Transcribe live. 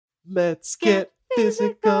Let's get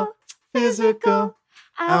physical.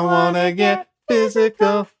 I wanna get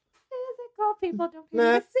physical. People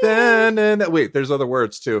don't sing. Wait, there's other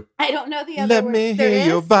words too. I don't know the other Let words. me There hear is?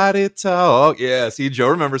 your body talk. Yeah, see, Joe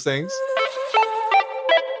remembers things.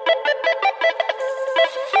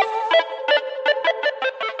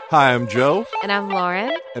 Hi, I'm Joe, And I'm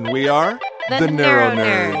Lauren. and we are The Neuro Neuro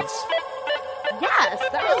Nerds. Nerds. Yes,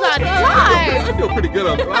 that was on time. I feel pretty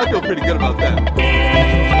good. I feel pretty good about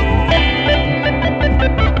that.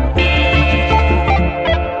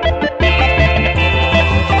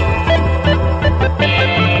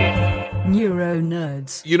 Neuro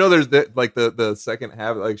Nerds. You know, there's the second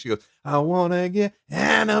half. Like she goes, "I wanna get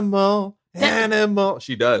animal."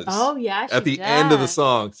 She does. Oh yeah, she At the does. end of the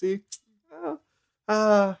song. See,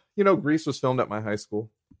 Grease was filmed at my high school.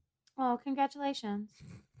 Oh, congratulations.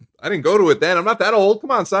 I didn't go to it then. I'm not that old.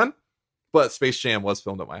 Come on, son. But Space Jam was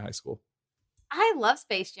filmed at my high school. I love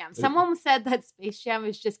Space Jam. Someone said that Space Jam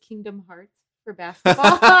is just Kingdom Hearts for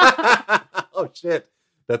basketball. Oh shit,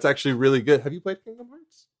 that's actually really good. Have you played Kingdom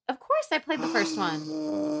Hearts? Of course, I played the first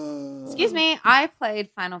one. Excuse me, I played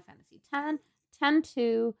Final Fantasy 10,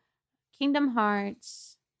 10-2, Kingdom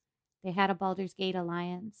Hearts. They had a Baldur's Gate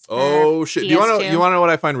Alliance. for Oh shit! Do you want to PS2. know what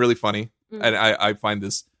I find really funny? Mm. And I find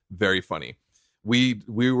this very funny. We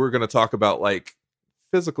were going to talk about like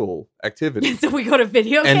physical activity. So we go to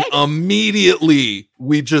video And games? immediately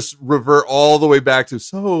we just revert all the way back to,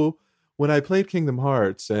 so when I played Kingdom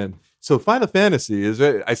Hearts and so Final Fantasy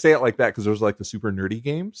I say it like that because there's like the super nerdy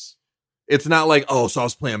games. It's not like, oh, so I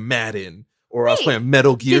was playing Madden or I was Wait, playing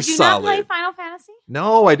Metal Gear Did you Solid. not play Final Fantasy?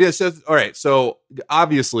 No, I did. It says, all right, so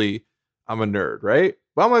obviously I'm a nerd, right?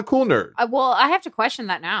 But I'm a cool nerd. Well, I have to question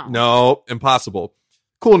that now. No, impossible.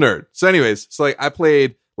 Cool nerd. So anyways, so like I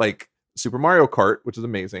played like Super Mario Kart, which is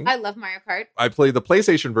amazing. I love Mario Kart. I played the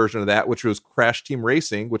PlayStation version of that, which was Crash Team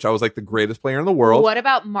Racing, which I was like the greatest player in the world. What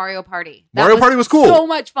about Mario Party? That Mario Party was cool. So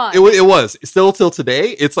much fun. It was still till today.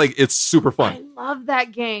 It's super I fun. love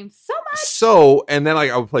that game so much. So, and then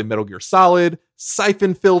like I would play Metal Gear Solid,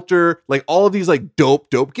 Siphon Filter, like all of these like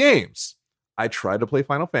dope games. I tried to play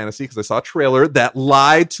Final Fantasy because I saw a trailer that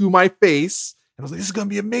lied to my face. And I was like, this is going to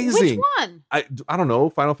be amazing. Which one? I don't know.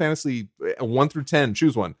 Final Fantasy 1 through 10.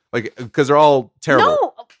 Choose one. Like, because they're all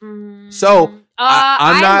terrible. No. So,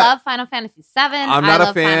 I'm not- I love Final Fantasy 7. I'm I not a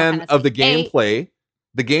love fan Final of the Fantasy 8. gameplay.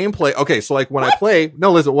 The gameplay. Okay, so like when I play,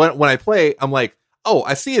 no, listen, when I play, I'm like, oh,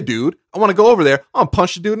 I see a dude. I want to go over there. I'm gonna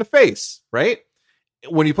punch the dude in the face, right?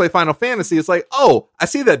 When you play Final Fantasy, it's like, oh, I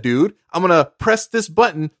see that dude. I'm gonna press this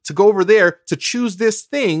button to go over there to choose this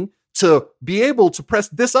thing to be able to press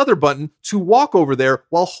this other button to walk over there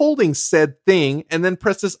while holding said thing, and then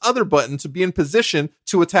press this other button to be in position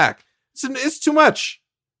to attack. It's too much.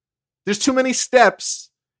 There's too many steps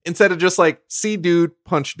instead of just like see dude,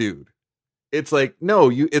 punch dude. It's like,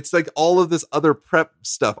 no, it's like all of this other prep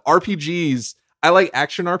stuff. RPGs. I like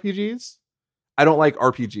action RPGs. I don't like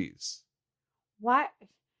RPGs. What?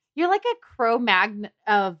 You're like a Cro-Magnon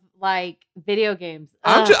of like video games.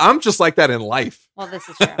 I'm just like that in life. Well, this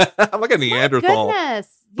is true. I'm like a Neanderthal. Goodness.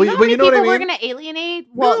 But- You know how but many you know what I people we're mean? going to alienate?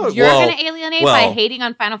 Well, No, you're well, going to alienate well. by hating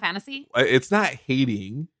on Final Fantasy? It's not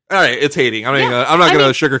hating. All right, it's hating. I'm not Yeah, going to I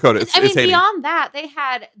mean- sugarcoat it. It's hating. Beyond that, they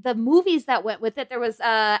had the movies that went with it. There was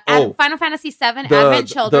Oh. Final Fantasy VII, Advent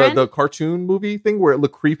Children. The cartoon movie thing where it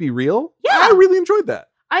looked creepy real. Yeah. I really enjoyed that.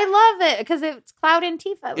 I love it because it's Cloud and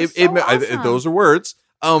Tifa. It was awesome. Those are words.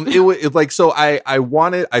 It like, so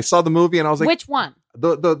I saw the movie and I was like, Which one?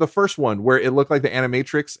 the first one where it looked like the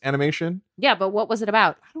Animatrix animation. Yeah, but what was it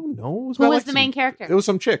about? I don't know. It was Who about was the Lexi. main character? It was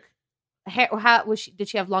some chick. How was she? Did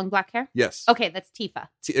she have long black hair? Yes. Okay, that's Tifa.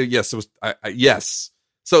 Yes. It was. Yes.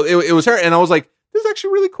 So it was her, and I was like, this is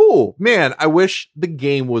actually really cool. Man, I wish the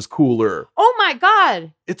game was cooler. Oh my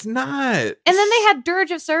god! It's not. And then they had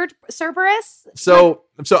Dirge of Cerberus. So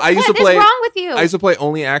I used What to play. is wrong with you? I used to play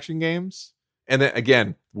only action games, and then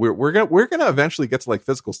again, we're gonna eventually get to like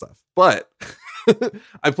physical stuff, but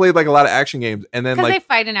I played like a lot of action games, and then Because like they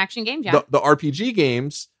fight in action games, yeah. the RPG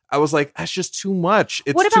games, I was like, that's just too much.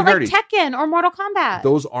 It's What too about nerdy. like Tekken or Mortal Kombat?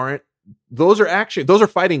 Those are action. Those are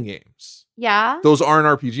fighting games. Yeah, Those aren't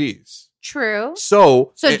RPGs. true.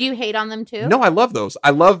 So So do you hate on them too? No, I love those. I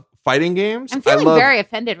love fighting games. I'm feeling I love, very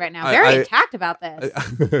offended right now. Very attacked about this.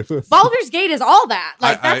 I- Baldur's Gate is all that.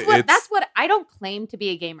 Like I- it's- that's what I don't claim to be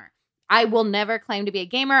a gamer. I will never claim to be a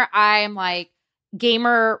gamer. I am like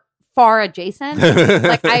gamer far adjacent.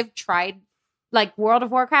 Like I've tried like World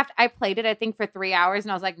of Warcraft. I played it I think for 3 hours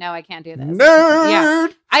and I was like, no, I can't do this.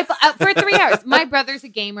 Nerd. Yeah. For 3 hours. My brother's a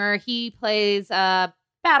gamer. He plays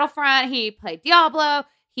Battlefront. He played Diablo.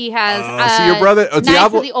 He has see your brother Knights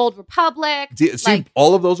Diablo. of the Old Republic. See,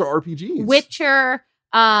 all of those are RPGs. Witcher,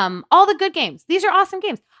 all the good games. These are awesome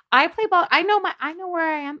games. I play I know where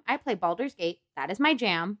I am. I play Baldur's Gate. That is my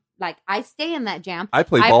jam. Like I stay in that jam. I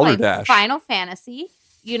play Balderdash. Final Fantasy.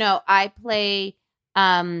 You know, I play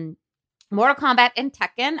Mortal Kombat and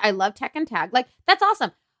Tekken. I love Tekken Tag. Like that's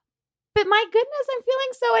awesome. But my goodness, I'm feeling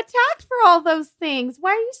so attacked for all those things.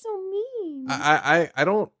 Why are you so mean? I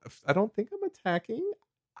don't think I'm attacking.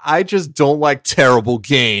 I just don't like terrible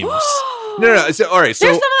games. No. So, all right. So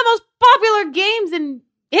they're some of the most popular games in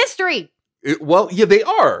history. Well, yeah, they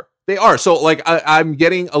are. They are. So like I'm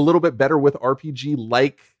getting a little bit better with RPG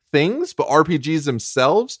like things, but RPGs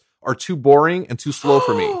themselves are too boring and too slow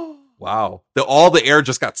for me. Wow. All the air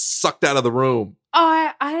just got sucked out of the room.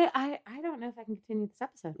 Oh, I don't know if I can continue this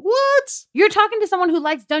episode. What? You're talking to someone who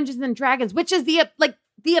likes Dungeons and Dragons, which is the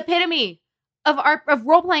epitome of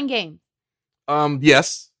role playing games.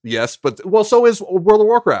 Yes, but so is World of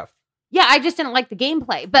Warcraft. Yeah, I just didn't like the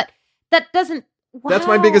gameplay, but that doesn't. Wow. That's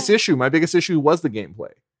my biggest issue. My biggest issue was the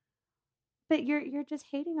gameplay. But you're just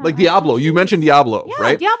hating on like Diablo. You mentioned Diablo, yeah,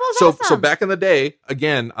 right? Diablo's so awesome. So back in the day,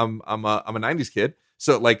 again, I'm a 90s kid.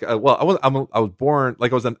 So like, I was born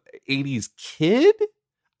like I was an 80s kid.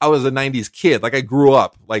 I was a 90s kid. Like I grew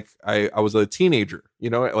up. Like I was a teenager. You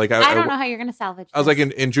know, like I don't know how you're gonna salvage. I was like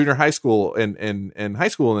in junior high school and high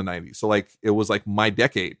school in the 90s. So like it was like my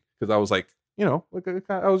decade because I was like, you know, like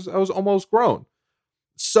I was almost grown.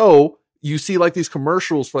 So you see like these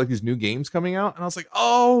commercials for like these new games coming out, and I was like,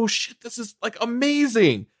 oh shit, this is like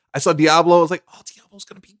amazing. I saw Diablo. I was like, oh, Diablo's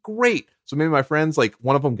gonna be great. So maybe my friends, like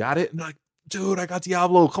one of them got it, and they're like, dude, I got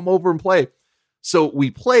Diablo. Come over and play. So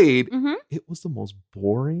we played. Mm-hmm. It was the most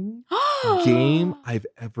boring game I've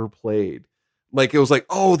ever played. Like it was like,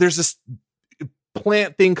 oh, there's this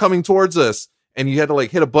plant thing coming towards us, and you had to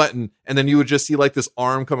like hit a button, and then you would just see like this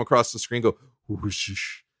arm come across the screen, go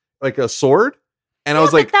whoosh, like a sword. And I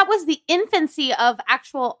was like, that was the infancy of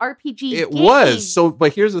actual RPG. It games. was. So,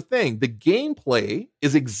 but here's the thing. The gameplay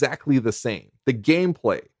is exactly the same. The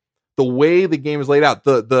gameplay, the way the game is laid out,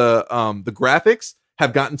 the graphics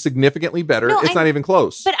have gotten significantly better. No, it's not even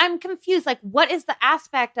close. But I'm confused. Like, what is the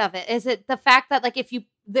aspect of it? Is it the fact that like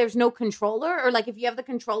there's no controller, or like if you have the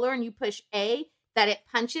controller and you push A, that it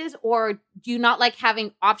punches, or do you not like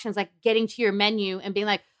having options like getting to your menu and being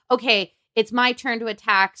like, okay, it's my turn to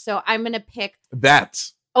attack, so I'm going to pick that.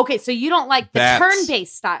 Okay, so you don't like the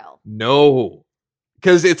turn-based style. No.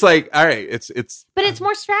 Because it's like, all right, it's but it's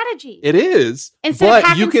more strategy. It is. Instead but of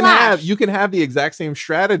hack you and can slash. you can have the exact same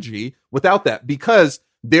strategy without that, because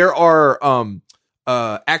there are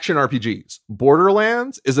action RPGs.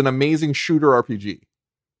 Borderlands is an amazing shooter RPG.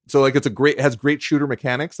 So like it has great shooter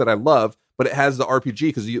mechanics that I love, but it has the RPG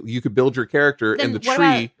because you could build your character in the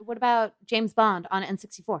tree. What about James Bond on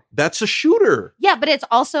N64? That's a shooter. Yeah, but it's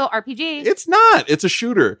also RPG. It's not. It's a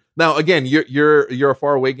shooter. Now again, you're a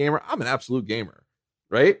far away gamer. I'm an absolute gamer,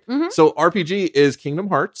 right? Mm-hmm. So RPG is Kingdom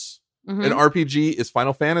Hearts, Mm-hmm. and RPG is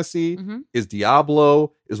Final Fantasy, Mm-hmm. is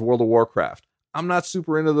Diablo, is World of Warcraft. I'm not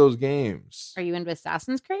super into those games. Are you into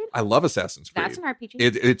Assassin's Creed? I love Assassin's Creed. That's an RPG.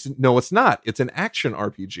 It's not. It's an action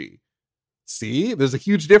RPG. See, there's a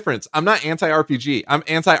huge difference. I'm not anti-RPG. I'm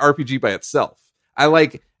anti-RPG by itself. I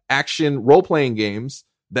like action role-playing games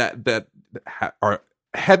that are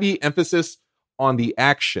heavy emphasis on the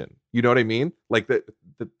action. You know what I mean? Like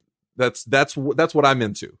that's what I'm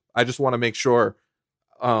into. I just want to make sure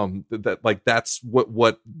that like that's what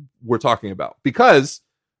we're talking about, because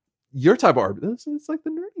your type of RPG, it's like the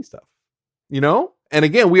nerdy stuff, you know? And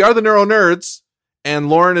again, we are the neuro nerds, and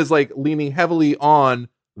Lauren is like leaning heavily on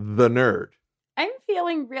the nerd. I'm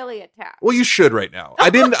feeling really attacked. Well, you should right now.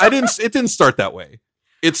 It didn't start that way.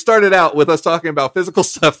 It started out with us talking about physical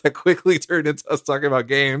stuff that quickly turned into us talking about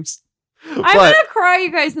games. I'm going to cry,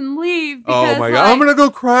 you guys, and leave. Oh my God. I'm going to go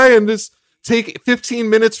cry and just take 15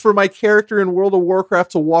 minutes for my character in World of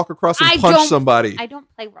Warcraft to walk across and punch somebody. I don't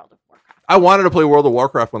play World of Warcraft. I wanted to play World of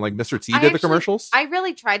Warcraft when like Mr. T did the commercials. I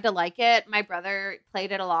really tried to like it. My brother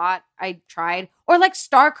played it a lot. I tried. Or like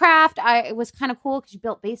StarCraft. It was kind of cool because you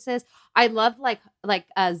built bases. I loved like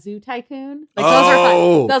Zoo Tycoon. Like those are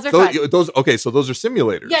fun. Those are fun. Okay, so those are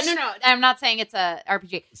simulators. Yeah, no. I'm not saying it's a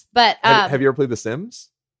RPG. But have you ever played The Sims?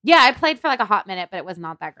 Yeah, I played for like a hot minute, but it was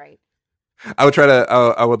not that great. I would try to.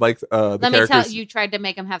 I would like the Let characters. me tell you, tried to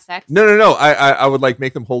make them have sex. No. I would like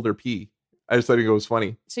make them hold their pee. I just thought it was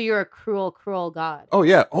funny. So you're a cruel, cruel god. Oh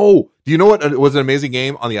yeah. Oh, do you know what was an amazing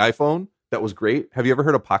game on the iPhone that was great? Have you ever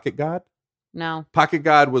heard of Pocket God? No. Pocket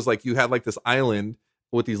God was like you had like this island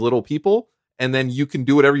with these little people, and then you can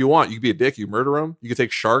do whatever you want. You can be a dick, you murder them, you can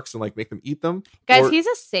take sharks and like make them eat them. Guys, Or- he's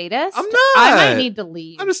a sadist. I'm not. I might need to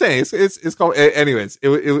leave. I'm just saying, it's called. Anyways,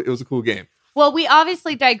 it was a cool game. Well, we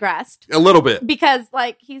obviously digressed A little bit. because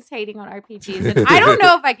like he's hating on RPGs, and I don't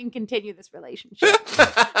know if I can continue this relationship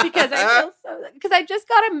because I just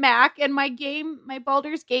got a Mac, and my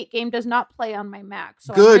Baldur's Gate game does not play on my Mac.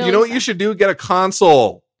 So I'm Good. really You know what sad. you should do? Get a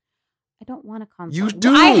console. I don't want a console. You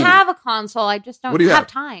do. I have a console. I just don't What do you have have?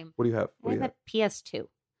 time. What do you have? I have a PS2.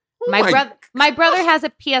 Oh My brother has a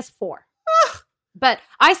PS4. But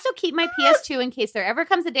I still keep my PS2 in case there ever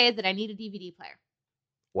comes a day that I need a DVD player.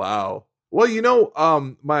 Wow. Well,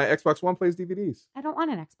 my Xbox One plays DVDs. I don't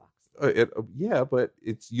want an Xbox. Yeah, but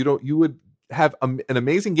you would have an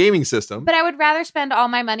amazing gaming system. But I would rather spend all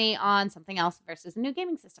my money on something else versus a new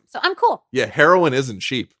gaming system. So I'm cool. Yeah, heroin isn't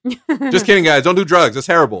cheap. Just kidding, guys. Don't do drugs. It's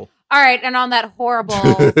terrible. All right, and on that horrible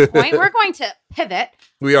point, we're going to pivot.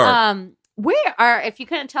 We are. We are, if you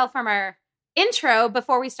couldn't tell from our intro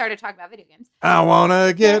before we started talking about video games, I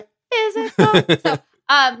wanna get physical. So,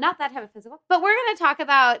 not that type of physical, but we're going to talk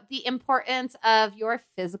about the importance of your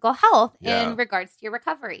physical health in regards to your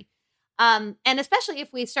recovery. And especially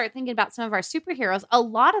if we start thinking about some of our superheroes, a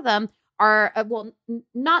lot of them are,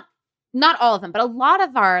 not all of them, but a lot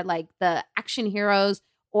of our, like the action heroes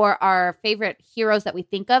or our favorite heroes that we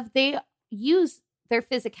think of, they use their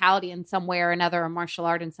physicality in some way or another, or martial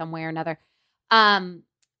art in some way or another.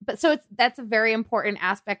 But so that's a very important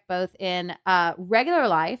aspect, both in regular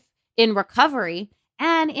life, in recovery,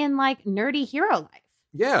 and in like nerdy hero life.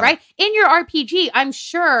 Yeah. Right? In your RPG, I'm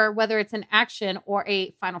sure whether it's an action or a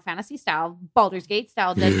Final Fantasy style, Baldur's Gate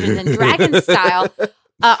style, Dungeons and Dragons style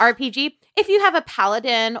RPG, if you have a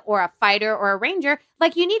paladin or a fighter or a ranger,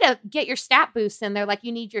 like you need to get your stat boosts in there. Like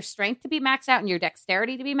you need your strength to be maxed out and your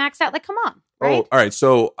dexterity to be maxed out. Like, come on. Right? Oh, all right.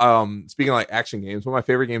 So speaking of like action games, one of my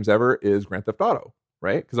favorite games ever is Grand Theft Auto.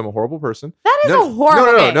 Right? Because I'm a horrible person. That is a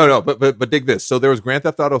horrible game. No. But dig this. So there was Grand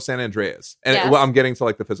Theft Auto San Andreas. And Yes. I'm getting to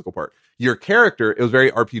like the physical part. Your character, it was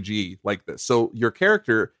very RPG like this. So your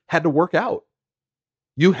character had to work out.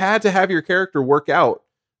 You had to have your character work out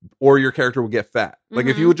or your character would get fat. Like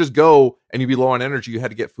if you would just go and you'd be low on energy, you had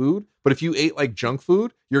to get food. But if you ate like junk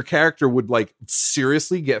food, your character would like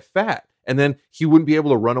seriously get fat. And then he wouldn't be able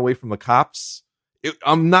to run away from the cops.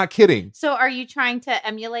 I'm not kidding. So are you trying to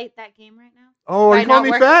emulate that game right now? Oh, are you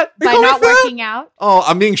calling me fat? By not working out? Oh,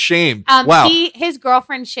 I'm being shamed. Wow. His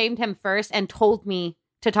girlfriend shamed him first and told me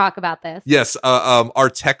to talk about this. Yes. Our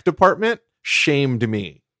tech department shamed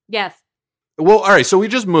me. Yes. Well, all right. So we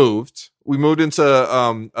just moved. We moved into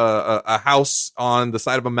a house on the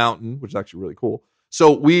side of a mountain, which is actually really cool.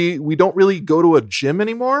 So we don't really go to a gym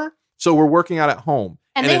anymore. So we're working out at home.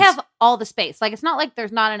 And they have all the space. Like it's not like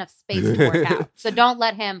there's not enough space to work out. So don't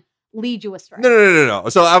let him lead you astray. No.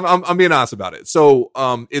 So I'm being honest about it. So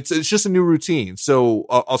it's just a new routine. So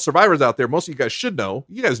all survivors out there, most of you guys should know.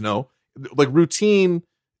 You guys know, like routine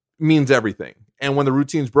means everything. And when the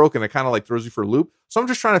routine's broken, it kind of like throws you for a loop. So I'm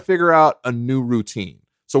just trying to figure out a new routine.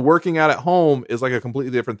 So working out at home is like a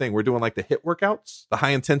completely different thing. We're doing like the HIIT workouts, the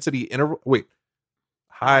high intensity interval.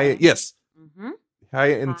 Yes. Mm-hmm.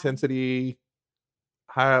 High intensity.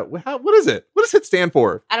 What is it? What does HIIT stand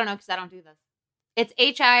for? I don't know because I don't do this. It's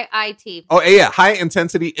HIIT. Oh, yeah. High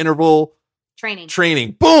intensity interval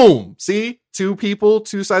training. Boom. See, two people,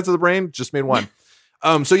 two sides of the brain, just made one.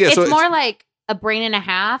 So yeah, it's more like a brain and a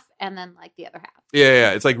half, and then like the other half.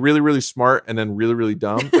 Yeah. It's like really, really smart, and then really, really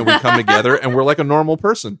dumb, and we come together, and we're like a normal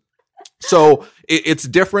person. So it's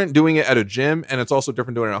different doing it at a gym, and it's also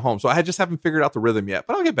different doing it at home. So I just haven't figured out the rhythm yet,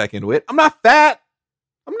 but I'll get back into it. I'm not fat.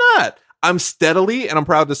 I'm not. I'm steadily, and I'm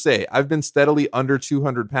proud to say, I've been steadily under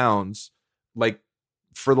 200 pounds, like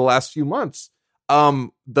for the last few months.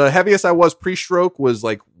 The heaviest I was pre-stroke was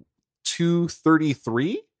like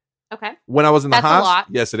 233. Okay. When I was in the hospital. That's a lot.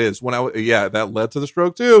 Yes, it is. That led to the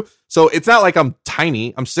stroke too. So it's not like I'm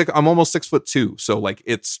tiny. I'm almost 6'2". So like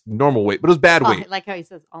it's normal weight, but it was bad weight. I like how he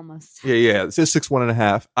says almost. Yeah. It says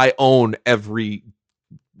 6'1.5". I own every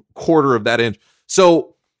quarter of that inch.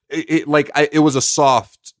 So it was a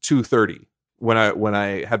soft 230 when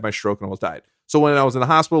I had my stroke and almost died. So when I was in the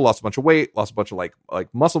hospital, lost a bunch of weight, lost a bunch of like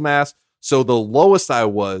muscle mass. So the lowest I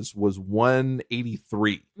was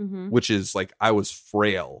 183, which is like I was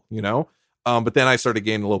frail, you know. But then I started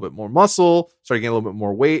gaining a little bit more muscle, started gaining a little bit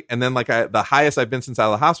more weight, and then like the highest I've been since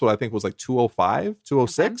out of the hospital, I think was like 205,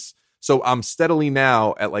 206. Okay. So I'm steadily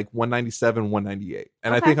now at like 197, 198,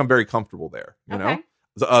 and I think I'm very comfortable there. You know,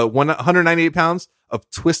 198 pounds of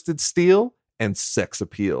twisted steel and sex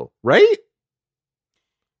appeal, right?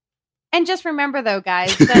 And just remember, though,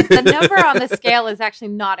 guys, the number on the scale is actually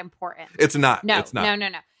not important. It's not. No, it's not. No.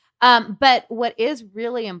 But what is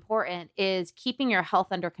really important is keeping your health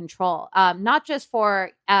under control, not just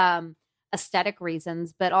for aesthetic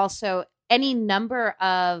reasons, but also any number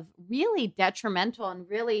of really detrimental and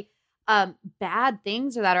really bad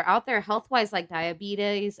things that are out there health-wise, like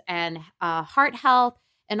diabetes and heart health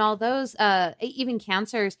and all those, even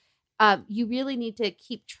cancers. You really need to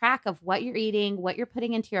keep track of what you're eating, what you're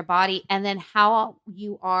putting into your body, and then how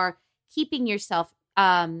you are keeping yourself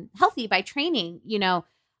healthy by training,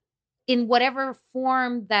 in whatever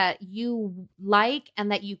form that you like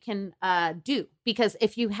and that you can do. Because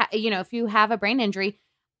if you if you have a brain injury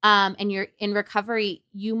and you're in recovery,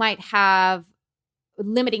 you might have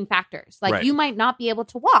limiting factors. Like Right. you might not be able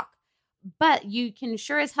to walk, but you can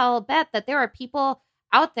sure as hell bet that there are people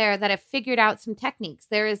out there that have figured out some techniques.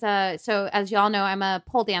 There is so as y'all know, I'm a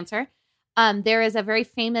pole dancer. There is a very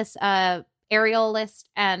famous aerialist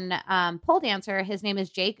and pole dancer. His name is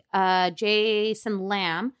Jason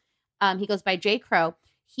Lamb. He goes by J. Crow.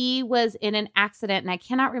 He was in an accident, and I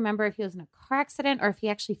cannot remember if he was in a car accident or if he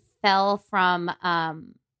actually fell from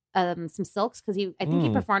some silks, because I think he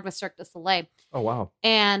performed with Cirque du Soleil. Oh, wow.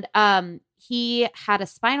 And he had a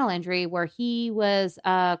spinal injury where he was,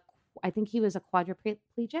 I think he was a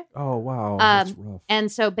quadriplegic. Oh, wow. That's rough.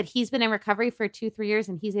 And so, but he's been in recovery for 2-3 years,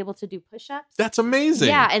 and he's able to do push-ups. That's amazing.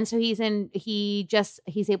 Yeah, and so he's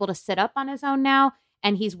able to sit up on his own now,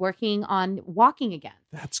 and he's working on walking again.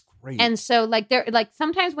 That's great. And so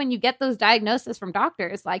sometimes when you get those diagnoses from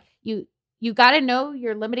doctors, like you got to know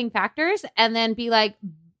your limiting factors and then be like,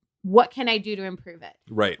 what can I do to improve it?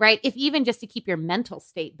 Right. Right. If even just to keep your mental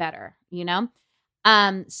state better,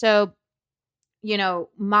 So,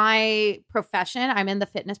 my profession, I'm in the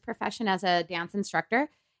fitness profession as a dance instructor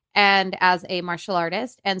and as a martial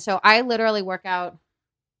artist. And so I literally work out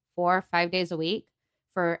 4 or 5 days a week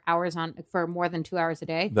for more than 2 hours a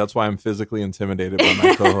day. That's why I'm physically intimidated by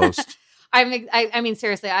my co-host. I mean,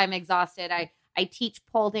 seriously, I'm exhausted. I teach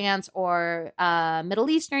pole dance or Middle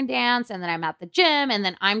Eastern dance, and then I'm at the gym, and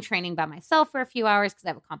then I'm training by myself for a few hours because I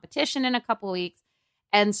have a competition in a couple of weeks.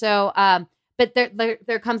 And so, but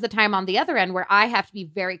there comes the time on the other end where I have to be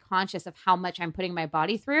very conscious of how much I'm putting my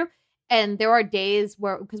body through. And there are days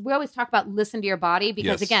because we always talk about listen to your body,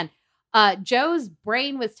 because Yes. again, Joe's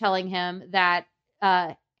brain was telling him that,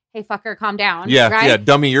 hey, fucker, calm down. Yeah, right? yeah,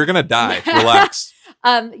 dummy, you're going to die. Relax.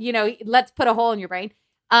 Let's put a hole in your brain.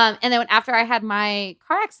 And then after I had my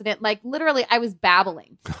car accident, like literally I was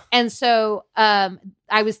babbling. And so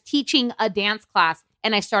I was teaching a dance class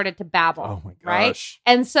and I started to babble. Oh my gosh. Right.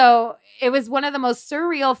 And so it was one of the most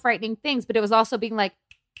surreal, frightening things, but it was also being like,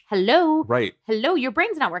 hello, Right. hello, your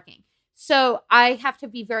brain's not working. So I have to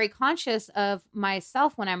be very conscious of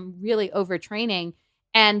myself when I'm really overtraining.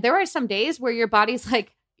 And there are some days where your body's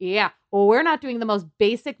like, yeah, well, we're not doing the most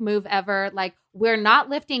basic move ever. Like, we're not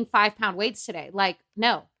lifting 5-pound weights today. Like,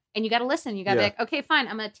 no. And you got to listen. You got to be like, okay, fine.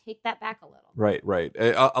 I'm going to take that back a little. Right, right.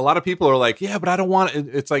 A lot of people are like, yeah, but I don't want it.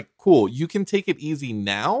 It's like, cool. You can take it easy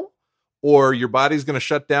now, or your body's going to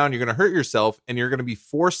shut down. You're going to hurt yourself, and you're going to be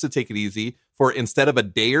forced to take it easy for, instead of a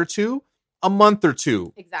day or two, a month or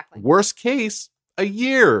two. Exactly. Worst case, a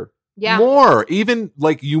year. Yeah. More. Even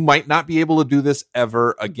like you might not be able to do this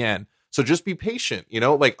ever again. So just be patient,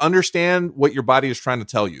 like understand what your body is trying to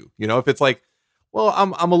tell you. If it's like, well,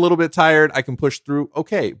 I'm a little bit tired, I can push through.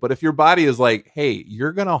 Okay. But if your body is like, hey,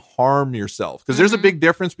 you're going to harm yourself, because there's a big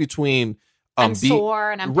difference between I'm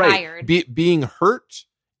sore and I'm tired. Being hurt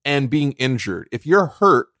and being injured. If you're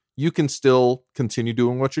hurt, you can still continue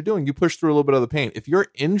doing what you're doing. You push through a little bit of the pain. If you're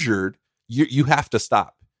injured, you have to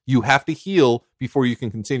stop. You have to heal before you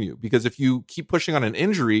can continue. Because if you keep pushing on an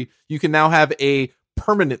injury, you can now have a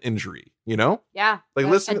permanent injury, Yeah. Like,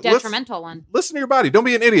 a detrimental one. Listen to your body. Don't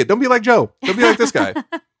be an idiot. Don't be like Joe. Don't be like this guy.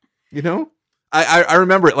 I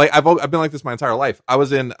remember it. Like I've been like this my entire life. I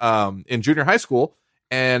was in junior high school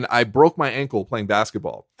and I broke my ankle playing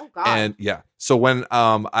basketball. Oh God. And yeah. So when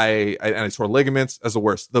I tore ligaments, as the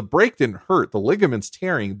worst. The break didn't hurt. The ligaments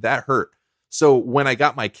tearing, that hurt. So when I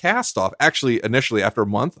got my cast off, actually initially after a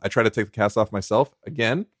month, I tried to take the cast off myself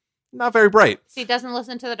again. Not very bright. So he doesn't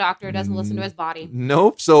listen to the doctor, doesn't listen to his body.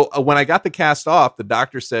 Nope. So when I got the cast off, the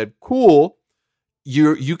doctor said, cool,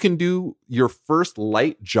 you can do your first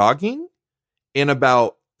light jogging in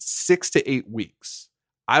about 6 to 8 weeks.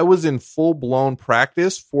 I was in full blown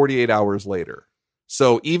practice 48 hours later.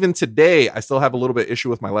 So even today, I still have a little bit issue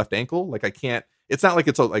with my left ankle. Like I can't, it's not like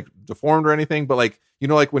it's like deformed or anything, but like,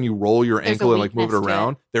 like when you roll your ankle and like move it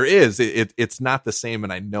around, there is, it's not the same.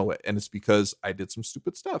 And I know it. And it's because I did some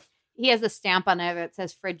stupid stuff. He has a stamp on it that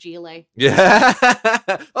says fragile. Yeah.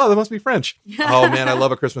 Oh, that must be French. Oh man, I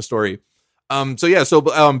love A Christmas Story.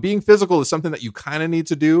 So being physical is something that you kind of need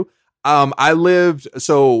to do. I lived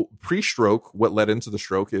pre-stroke. What led into the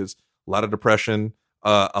stroke is a lot of depression,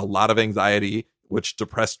 a lot of anxiety, which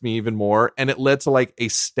depressed me even more, and it led to like a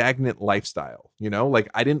stagnant lifestyle. Like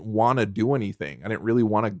I didn't want to do anything. I didn't really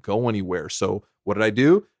want to go anywhere. So what did I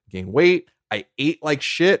do? Gain weight. I ate like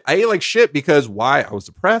shit. Because why? I was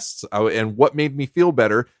depressed. And what made me feel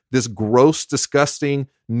better? This gross, disgusting,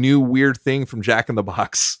 new weird thing from Jack in the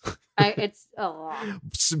Box.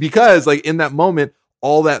 Because like in that moment,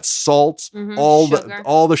 all that salt, all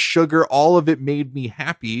the sugar, all of it made me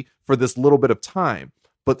happy for this little bit of time.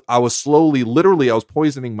 But I was literally, I was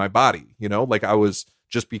poisoning my body. Like I was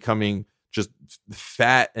just becoming just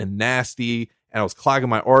fat and nasty, and I was clogging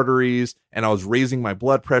my arteries, and I was raising my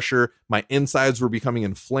blood pressure. My insides were becoming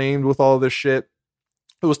inflamed with all this shit.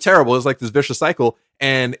 It was terrible. It was like this vicious cycle.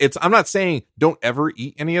 And I'm not saying don't ever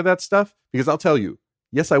eat any of that stuff, because I'll tell you,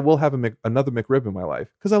 yes, I will have another McRib in my life,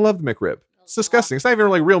 because I love the McRib. It's disgusting. It's not even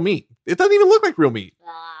like real meat. It doesn't even look like real meat.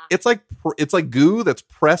 It's like goo that's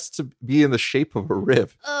pressed to be in the shape of a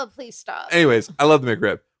rib. Oh, please stop. Anyways, I love the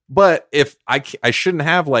McRib. But if I shouldn't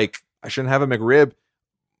have a McRib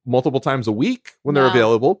multiple times a week when they're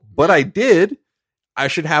available, but I did. I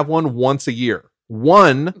should have one once a year.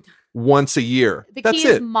 Once a year. The key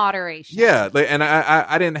is moderation. Yeah, and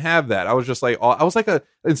I didn't have that. I was just like,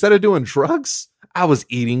 instead of doing drugs, I was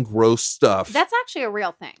eating gross stuff. That's actually a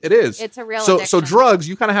real thing. It is. It's a real so addiction. So drugs,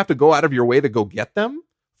 you kind of have to go out of your way to go get them.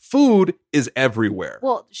 Food is everywhere.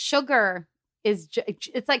 Well, sugar is.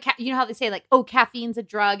 It's like, how they say like, oh, caffeine's a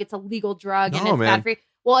drug. It's a legal drug and it's bad for you.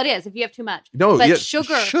 Well, it is if you have too much. No, but yeah,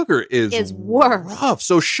 sugar is worse. Rough.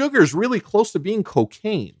 So sugar is really close to being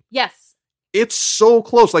cocaine. Yes. It's so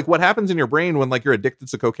close. Like what happens in your brain when like you're addicted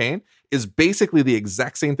to cocaine is basically the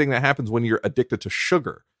exact same thing that happens when you're addicted to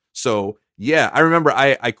sugar. So yeah, I remember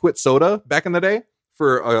I quit soda back in the day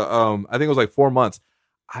for I think it was like 4 months.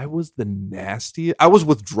 I was the nastiest. I was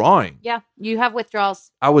withdrawing. Yeah, you have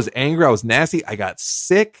withdrawals. I was angry. I was nasty. I got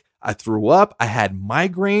sick. I threw up. I had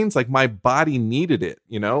migraines. Like my body needed it,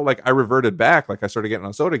 like I reverted back. Like I started getting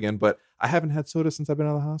on soda again, but I haven't had soda since I've been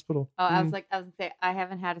out of the hospital. Oh, I was gonna say, I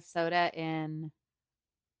haven't had a soda in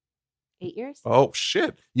 8 years. Oh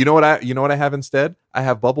shit. You know what I have instead? I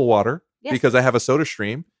have bubble water because I have a soda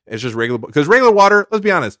stream. It's just regular, because regular water, let's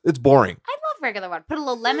be honest, it's boring. I love regular water. Put a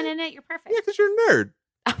little lemon in it. You're perfect. Yeah, because you're a nerd.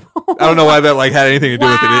 I don't know why that like had anything to do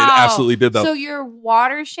with it. It absolutely did though. So you're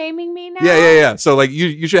water shaming me now? Yeah. So like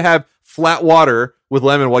you should have flat water with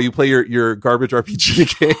lemon while you play your garbage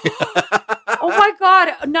RPG game. Oh my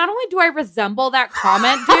god! Not only do I resemble that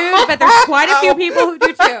comment, dude, but there's quite a few people who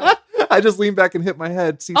do too. I just leaned back and hit my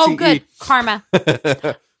head. CTE. Oh, good karma.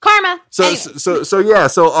 Karma. So anyway.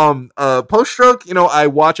 So post stroke, I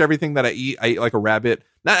watch everything that I eat. I eat like a rabbit.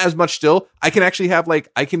 Not as much still. I can actually have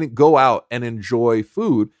I can go out and enjoy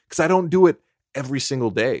food because I don't do it every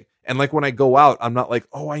single day. And like when I go out, I'm not like,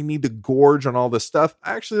 oh, I need to gorge on all this stuff.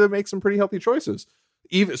 I actually make some pretty healthy choices.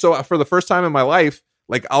 Even so, for the first time in my life,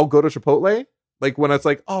 like I'll go to Chipotle. Like when it's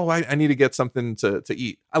like, oh, I need to get something to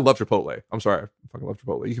eat. I love Chipotle. I'm sorry, I fucking love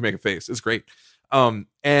Chipotle. You can make a face. It's great. And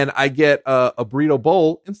I get a burrito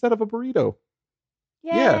bowl instead of a burrito.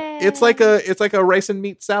 Yay. Yeah, it's like a rice and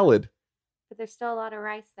meat salad. But there's still a lot of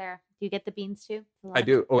rice there. Do you get the beans too? I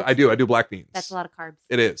do. I do black beans. That's a lot of carbs.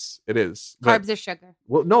 It is. Carbs are sugar.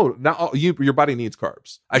 Well, no, not all, your body needs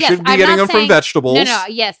carbs. I should be getting them from vegetables. No.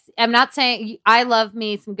 Yes, I'm not saying I love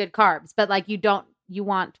me some good carbs, but like you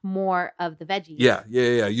want more of the veggies. Yeah.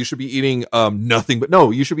 You should be eating nothing, but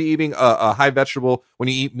no, you should be eating a high vegetable when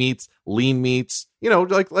you eat meats, lean meats.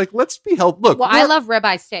 Like let's be healthy. Look, I love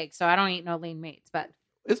ribeye steak, so I don't eat no lean meats, but.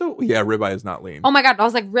 Ribeye is not lean. Oh my god, I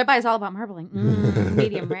was like, ribeye is all about marbling.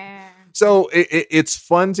 Medium rare. So it's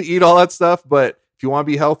fun to eat all that stuff, but if you want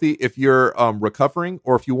to be healthy, if you're recovering,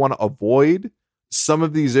 or if you want to avoid some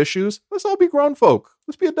of these issues, let's all be grown folk.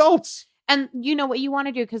 Let's be adults. And you know what you want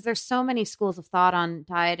to do, because there's so many schools of thought on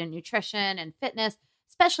diet and nutrition and fitness,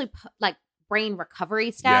 especially like brain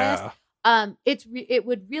recovery status. Yeah. It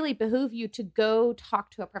would really behoove you to go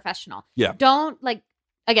talk to a professional. Yeah. Don't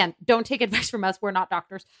take advice from us. We're not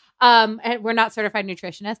doctors. And we're not certified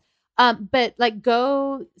nutritionists. But like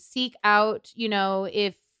go seek out,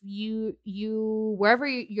 if you wherever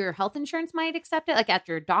your health insurance might accept it, like at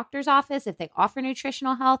your doctor's office, if they offer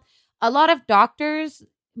nutritional health. A lot of doctors,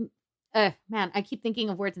 man, I keep thinking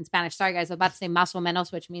of words in Spanish. Sorry, guys. I'm about to say más o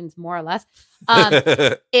menos, which means more or less.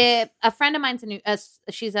 A friend of mine's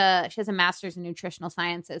she has a master's in nutritional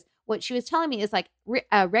sciences. What she was telling me is like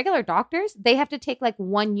regular doctors, they have to take like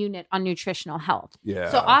 1 unit on nutritional health. Yeah.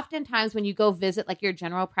 So oftentimes when you go visit like your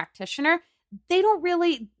general practitioner, they don't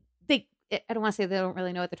really I don't want to say they don't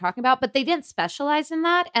really know what they're talking about, but they didn't specialize in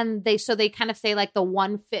that. And they kind of say like the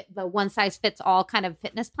one size fits all kind of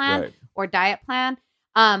fitness plan or diet plan.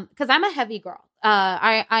 Cause I'm a heavy girl.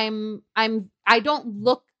 I don't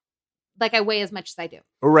look like I weigh as much as I do.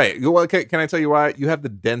 Right. Well, can I tell you why? You have the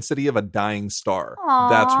density of a dying star. Aww.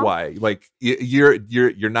 That's why. Like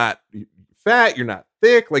you're not fat. You're not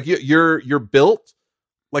thick. Like you're built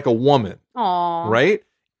like a woman. Aww. Right.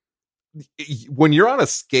 When you're on a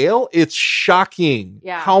scale, it's shocking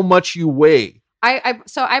how much you weigh.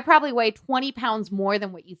 So I probably weigh 20 pounds more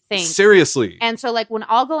than what you think. Seriously. And so like when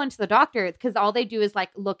I'll go into the doctor, because all they do is like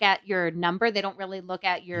look at your number. They don't really look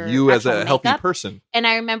at you as a makeup. healthy person. And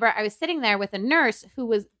I remember I was sitting there with a nurse who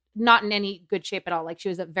was not in any good shape at all. Like she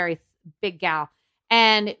was a very big gal.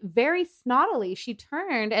 And very snottily, she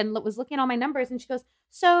turned and was looking at all my numbers. And she goes,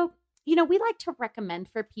 so, we like to recommend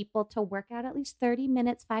for people to work out at least 30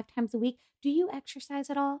 minutes, 5 times a week. Do you exercise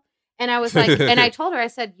at all? And I was like, and I told her, I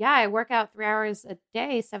said, yeah, I work out 3 hours a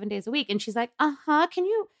day, 7 days a week. And she's like, can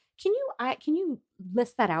you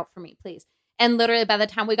list that out for me, please? And literally by the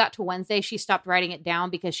time we got to Wednesday, she stopped writing it down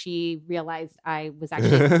because she realized I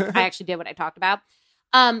actually did what I talked about.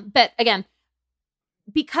 But again,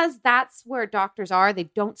 because that's where doctors are, they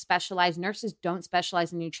don't specialize. Nurses don't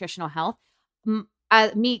specialize in nutritional health.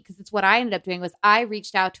 Because it's what I ended up doing was I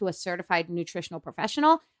reached out to a certified nutritional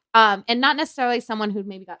professional, and not necessarily someone who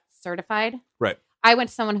maybe got certified. Right. I went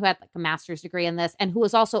to someone who had like a master's degree in this and who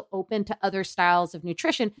was also open to other styles of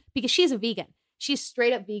nutrition because she's a vegan. She's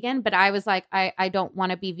straight up vegan, but I was like, I don't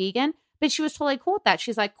want to be vegan. But she was totally cool with that.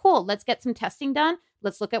 She's like, cool, let's get some testing done.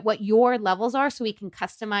 Let's look at what your levels are so we can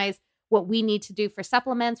customize what we need to do for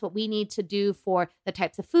supplements, what we need to do for the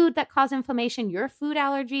types of food that cause inflammation, your food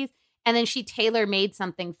allergies. And then she tailor-made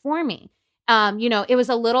something for me. It was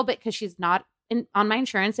a little bit because she's not on my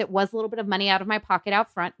insurance. It was a little bit of money out of my pocket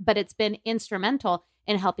out front, but it's been instrumental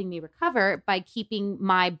in helping me recover by keeping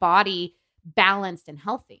my body balanced and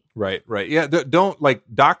healthy. Right. Yeah.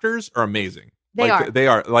 Doctors are amazing. They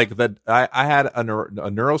are like I had a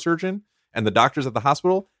neurosurgeon and the doctors at the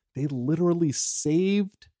hospital, they literally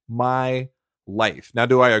saved my life. Now,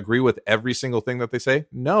 do I agree with every single thing that they say?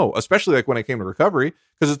 No, especially like when it came to recovery,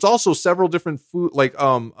 because it's also several different food, like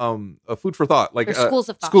food for thought, like schools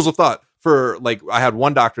of thought. For like, I had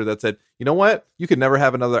one doctor that said, you know what, you could never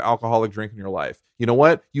have another alcoholic drink in your life. You know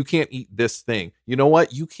what, you can't eat this thing. You know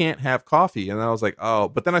what, you can't have coffee. And then I was like, oh,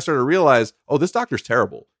 but then I started to realize, oh, this doctor's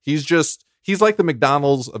terrible. He's like the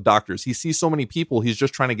McDonald's of doctors. He sees so many people. He's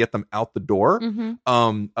just trying to get them out the door.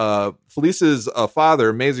 Mm-hmm. Felice's father,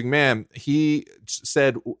 amazing man. He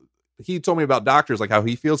told me about doctors, like how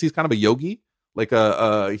he feels. He's kind of a yogi. Like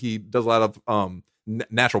he does a lot of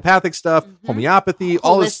naturopathic stuff, mm-hmm. homeopathy,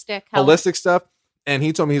 all this holistic stuff. And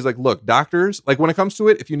he told me, he's like, look, doctors, like when it comes to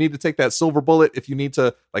it, if you need to take that silver bullet, if you need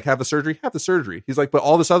to like have the surgery, have the surgery. He's like, but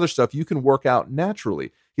all this other stuff you can work out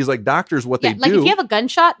naturally. He's like, doctors, what they do. Like if you have a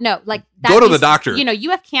gunshot, no, like go to the doctor.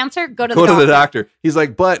 You have cancer, go to the doctor. He's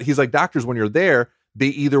like, doctors, when you're there, they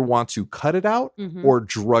either want to cut it out mm-hmm. or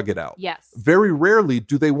drug it out. Yes. Very rarely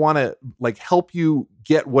do they want to like help you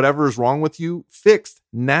get whatever is wrong with you fixed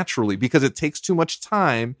naturally, because it takes too much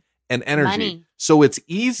time and energy. Money. So it's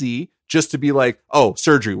easy just to be like, oh,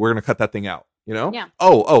 surgery, we're going to cut that thing out. Yeah.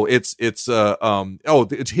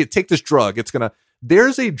 Take this drug.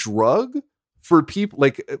 There's a drug for people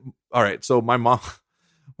like, all right. So my mom's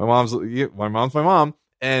my mom.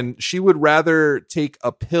 And she would rather take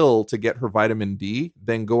a pill to get her vitamin D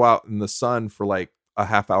than go out in the sun for like a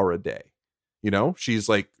half hour a day. She's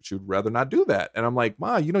like, she would rather not do that. And I'm like,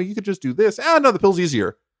 Ma, you could just do this. No, the pill's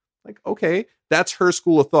easier. Like, okay, that's her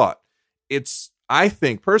school of thought. I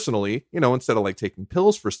think personally, instead of like taking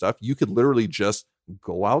pills for stuff, you could literally just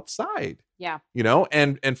go outside. Yeah.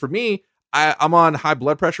 And for me, I'm on high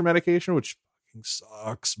blood pressure medication, which fucking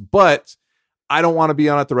sucks, but I don't want to be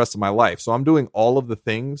on it the rest of my life. So I'm doing all of the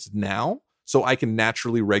things now so I can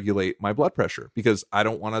naturally regulate my blood pressure, because I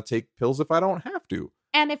don't want to take pills if I don't have to.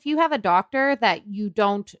 And if you have a doctor that you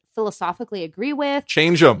don't philosophically agree with,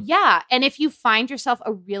 change them. Yeah. And if you find yourself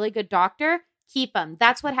a really good doctor, keep them.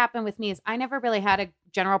 That's what happened with me. Is I never really had a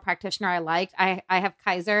general practitioner I liked. I have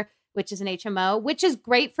Kaiser, which is an HMO, which is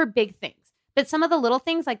great for big things. But some of the little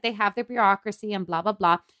things, like they have their bureaucracy and blah, blah,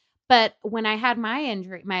 blah. But when I had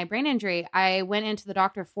my brain injury, I went into the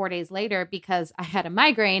doctor 4 days later because I had a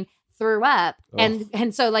migraine, threw up. Oh.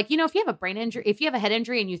 And so like, if you have a brain injury, if you have a head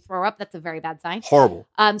injury and you throw up, that's a very bad sign. Horrible.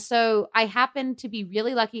 So I happened to be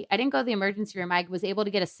really lucky. I didn't go to the emergency room. I was able to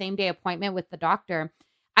get a same day appointment with the doctor.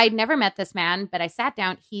 I'd never met this man, but I sat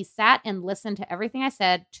down. He sat and listened to everything I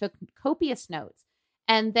said, took copious notes.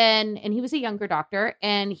 And he was a younger doctor,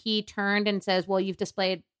 and he turned and says, well, you've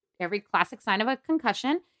displayed every classic sign of a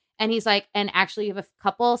concussion. And he's like, and actually you have a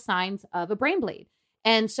couple signs of a brain bleed.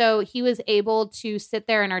 And so he was able to sit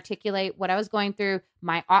there and articulate what I was going through,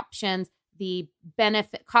 my options, the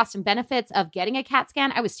cost and benefits of getting a CAT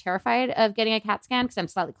scan. I was terrified of getting a CAT scan because I'm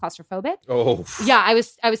slightly claustrophobic. Oh, yeah, I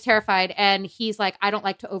was terrified. And he's like, I don't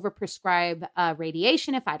like to overprescribe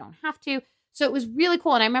radiation if I don't have to. So it was really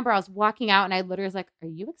cool. And I remember I was walking out and I literally was like, are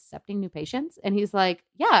you accepting new patients? And he's like,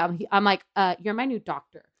 yeah. I'm like, you're my new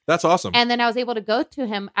doctor. That's awesome. And then I was able to go to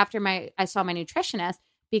him after I saw my nutritionist,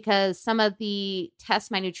 because some of the tests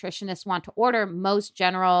my nutritionist want to order, most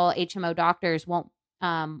general HMO doctors won't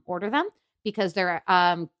order them because they're,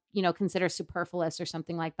 considered superfluous or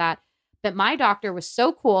something like that. But my doctor was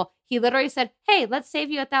so cool. He literally said, hey, let's save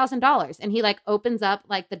you $1,000. And he opens up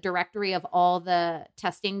the directory of all the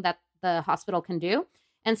testing that the hospital can do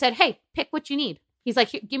and said, hey, pick what you need. He's like,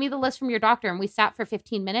 give me the list from your doctor. And we sat for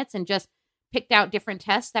 15 minutes and just picked out different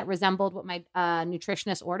tests that resembled what my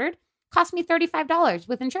nutritionist ordered. Cost me $35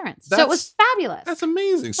 with insurance. So it was fabulous. That's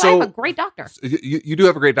amazing. So I have a great doctor. You do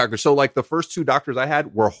have a great doctor. So the first 2 doctors I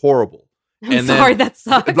had were horrible. I'm sorry, that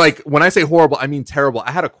sucks. When I say horrible, I mean terrible.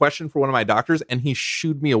 I had a question for one of my doctors and he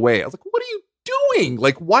shooed me away. I was like, what are you doing?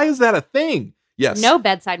 Why is that a thing? Yes. No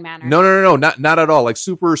bedside manner. No. Not at all.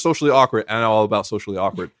 Super socially awkward. I know all about socially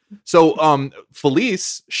awkward. So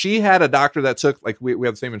Felice, she had a doctor that took, we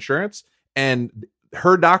have the same insurance, and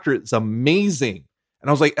her doctor is amazing. And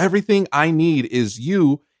I was like, everything I need is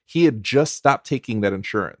you. He had just stopped taking that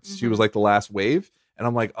insurance. Mm-hmm. She was the last wave. And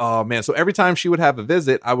I'm like, oh man. So every time she would have a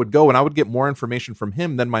visit, I would go and I would get more information from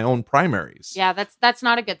him than my own primaries. Yeah, that's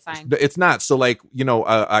not a good sign. It's not. So I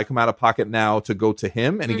come out of pocket now to go to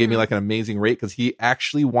him, and he gave me an amazing rate because he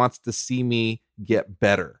actually wants to see me get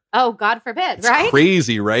better. Oh, God forbid, it's right?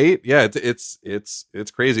 Crazy, right? Yeah, it's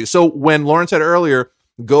crazy. So when Lauren said earlier,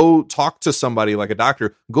 go talk to somebody like a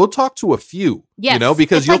doctor, go talk to a few. Yes,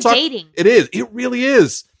 because it's you'll talk. Dating. It is. It really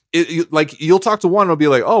is. You'll talk to one and it'll be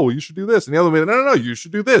like, oh, well, you should do this. And the other will be like, no, you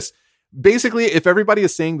should do this. Basically, if everybody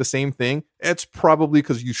is saying the same thing, it's probably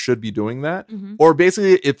because you should be doing that. Mm-hmm. Or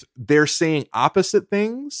basically, if they're saying opposite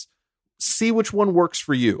things, see which one works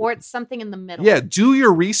for you. Or it's something in the middle. Yeah, do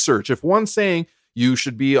your research. If one's saying you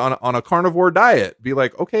should be on a carnivore diet, be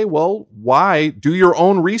like, okay, well, why? Do your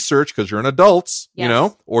own research because you're an adult,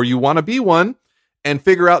 yes. Or you want to be one. And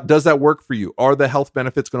figure out, does that work for you? Are the health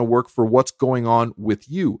benefits going to work for what's going on with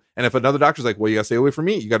you? And if another doctor's like, well, you got to stay away from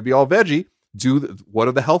meat, you got to be all veggie, what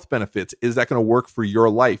are the health benefits? Is that going to work for your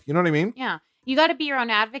life? You know what I mean? Yeah. You got to be your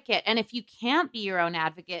own advocate. And if you can't be your own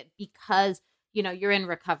advocate because, you're in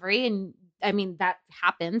recovery, and I mean, that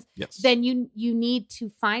happens, yes. Then you need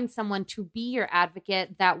to find someone to be your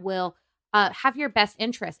advocate that will have your best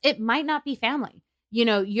interest. It might not be family.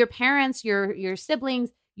 Your parents, your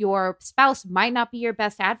siblings, your spouse might not be your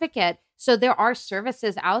best advocate. So there are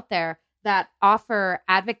services out there that offer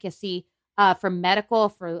advocacy for medical,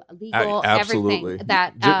 for legal, absolutely. Everything.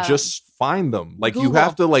 That just find them. Google. You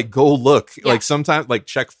have to go look. Yeah. Sometimes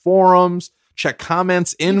check forums, check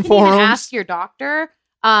comments in you can forums. Even ask your doctor.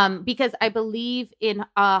 Because I believe in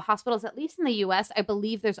hospitals, at least in the U.S., I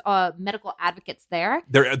believe there's medical advocates there.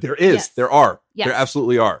 There is. Yes. There are. Yes. There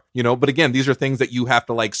absolutely are. But again, these are things that you have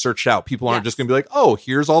to search out. People aren't yes. just going to be like, oh,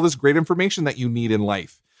 here's all this great information that you need in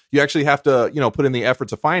life. You actually have to, put in the effort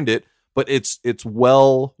to find it, but it's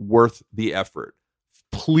well worth the effort.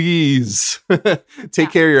 Please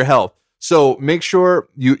take care of your health. So make sure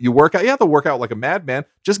you work out. You have to work out like a madman.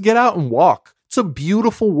 Just get out and walk. It's a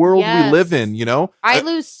beautiful world yes. we live in, I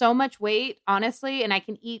lose so much weight, honestly, and I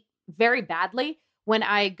can eat very badly when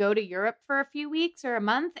I go to Europe for a few weeks or a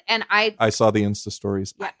month. And I saw the Insta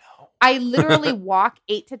stories. Yeah, I literally walk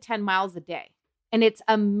 8 to 10 miles a day, and it's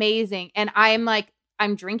amazing. And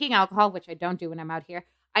I'm drinking alcohol, which I don't do when I'm out here.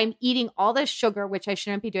 I'm eating all this sugar, which I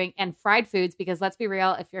shouldn't be doing, and fried foods, because let's be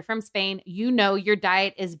real, if you're from Spain, your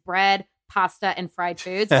diet is bread, pasta, and fried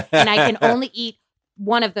foods. And I can only eat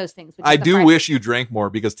one of those things. I do wish you drank more,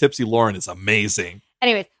 because Tipsy Lauren is amazing.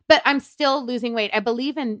 Anyways, but I'm still losing weight. I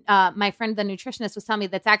believe in my friend, the nutritionist, was telling me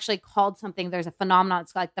that's actually called something. There's a phenomenon.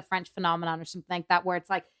 It's like the French phenomenon or something like that, where it's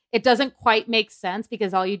it doesn't quite make sense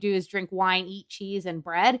because all you do is drink wine, eat cheese and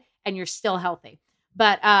bread, and you're still healthy.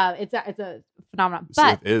 But it's a phenomenon.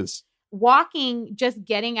 But it is. Walking, just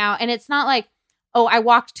getting out, and it's not like, oh, I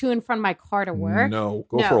walked to and from my car to work. No,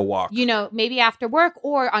 go for a walk. Maybe after work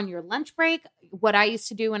or on your lunch break. What I used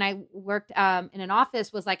to do when I worked in an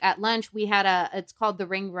office was at lunch, we had it's called the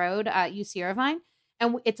Ring Road at UC Irvine,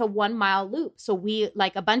 and it's a 1 mile loop. So we,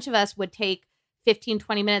 a bunch of us would take 15,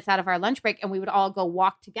 20 minutes out of our lunch break, and we would all go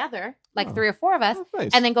walk together, like Oh. 3 or 4 of us, That's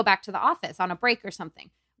nice. and then go back to the office on a break or something,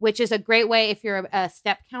 which is a great way if you're a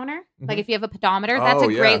step counter. Like if you have a pedometer, that's Oh,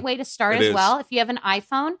 a yeah. great way to start It as is. well. If you have an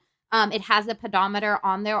iPhone, it has a pedometer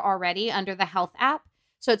on there already under the health app.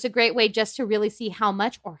 So it's a great way just to really see how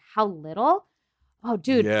much or how little. Oh,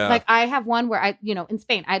 dude. Yeah. Like I have one where in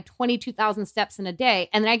Spain, I had 22,000 steps in a day.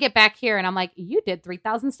 And then I get back here and I'm like, you did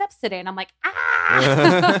 3,000 steps today. And I'm like,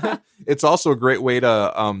 ah. It's also a great way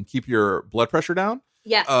to keep your blood pressure down.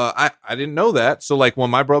 Yes. I didn't know that. So like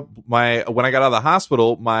when when I got out of the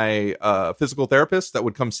hospital, my physical therapist that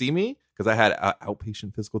would come see me, because I had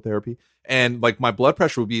outpatient physical therapy, and like my blood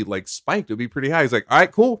pressure would be like spiked. It would be pretty high. He's like, all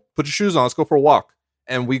right, cool. Put your shoes on. Let's go for a walk.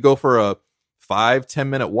 And we go for a 5-10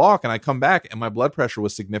 minute walk, and I come back and my blood pressure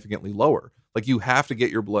was significantly lower. Like you have to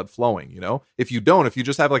get your blood flowing, if you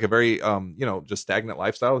just have like a very just stagnant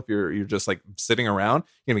lifestyle, if you're just like sitting around,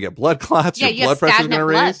 you're gonna get blood clots. Yeah, your you blood have pressure's gonna stagnant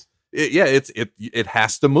blood. raise. It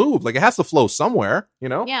has to move. Like it has to flow somewhere,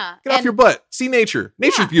 Yeah. Get off your butt. See nature.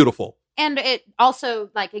 Nature's Yeah. beautiful. And it also,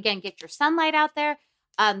 like, again, get your sunlight out there.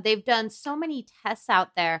 They've done so many tests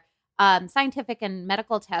out there, scientific and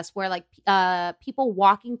medical tests, where like people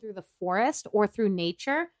walking through the forest or through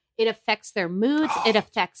nature, it affects their moods. It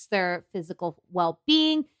affects their physical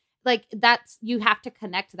well-being. Like you have to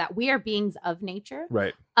connect to that. We are beings of nature.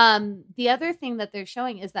 Right. The other thing that they're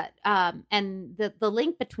showing is that, and the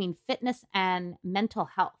link between fitness and mental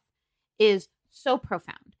health is so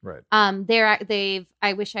profound. Right.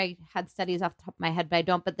 I wish I had studies off the top of my head, but I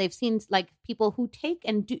don't. But they've seen like people who take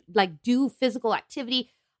and do physical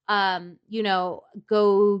activity,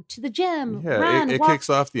 go to the gym, Yeah. run, It walk. kicks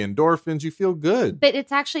off the endorphins. You feel good. But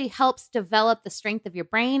it actually helps develop the strength of your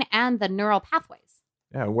brain and the neural pathways.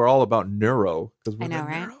 Yeah. We're all about neuro because we're I know, the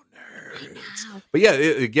right? neuro nerds. But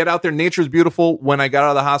yeah, get out there. Nature's beautiful. When I got out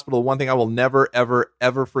of the hospital, one thing I will never, ever,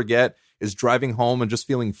 ever forget is driving home and just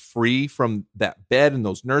feeling free from that bed and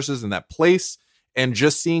those nurses and that place, and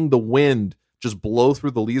just seeing the wind just blow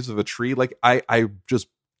through the leaves of a tree. Like I just,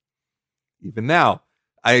 even now,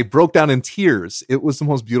 I broke down in tears. It was the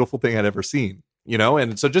most beautiful thing I'd ever seen,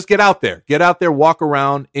 and so just get out there, walk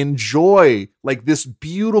around, enjoy like this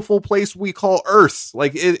beautiful place we call Earth.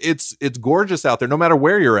 Like it's gorgeous out there, no matter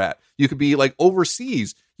where you're at. You could be like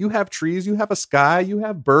overseas. You have trees, you have a sky, you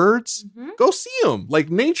have birds. Mm-hmm. Go see them. Like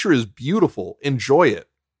nature is beautiful. Enjoy it.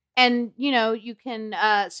 And, you can,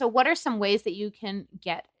 so what are some ways that you can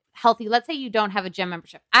get healthy? Let's say you don't have a gym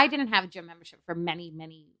membership. I didn't have a gym membership for many,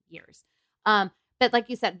 many years. But like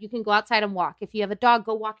you said, you can go outside and walk. If you have a dog,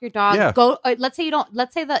 go walk your dog. Yeah. Let's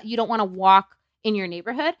say that you don't want to walk in your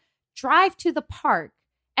neighborhood. Drive to the park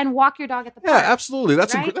and walk your dog at the Yeah, park. absolutely.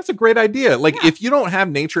 That's Right? a great idea. Like Yeah. if you don't have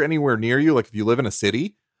nature anywhere near you, like if you live in a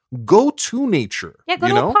city, go to nature. Yeah, go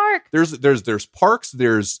to a park. There's parks,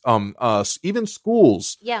 there's even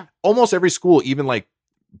schools. Yeah, Almost every school, even like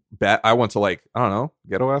I went to like, I don't know,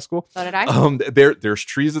 ghetto ass school. so did I. There's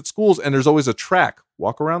trees at schools, and there's always a track.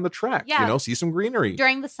 Walk around the track, Yeah. see some greenery.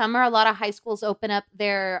 During the summer, a lot of high schools open up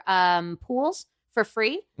their pools for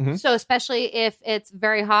free. Mhm. So especially if it's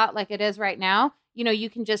very hot like it is right now, you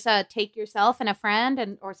can just take yourself and a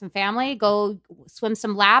friend or some family, go swim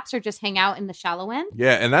some laps or just hang out in the shallow end.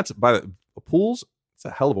 Yeah, and that's by the pools. It's a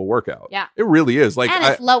hell of a workout. Yeah. It really is. Like And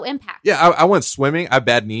it's low impact. I went swimming. I have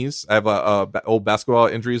bad knees. I have old basketball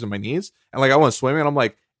injuries in my knees, and like I went swimming, and I'm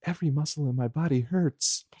like, every muscle in my body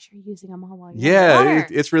hurts. Because you're using them all while you're Yeah, in the water.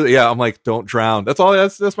 it's really. Yeah, I'm like, don't drown. That's all.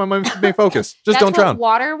 That's my main focus. Just That's don't what drown.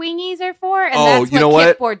 water wingies are for, and Oh, that's you know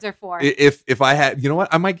what what? kickboards are for. If I had,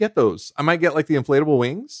 I might get those. I might get like the inflatable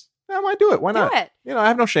wings. I might do it. Why not? Do it. I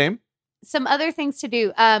have no shame. Some other things to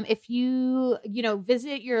do. If you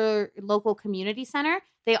visit your local community center,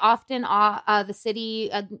 they often the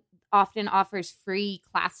city often offers free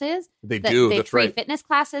classes. They do. They That's free right. fitness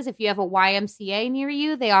classes. If you have a YMCA near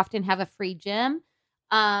you, they often have a free gym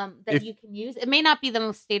that you can use. It may not be the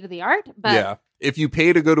most state of the art, but Yeah. If you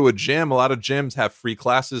pay to go to a gym, a lot of gyms have free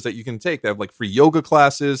classes that you can take. They have like free yoga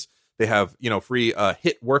classes. They have, free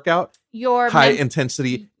HIIT workout, your high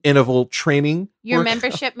intensity interval training. Your workout.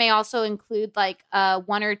 membership may also include like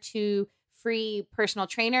 1 or 2 free personal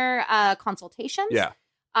trainer consultations. Yeah.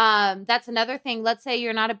 That's another thing. Let's say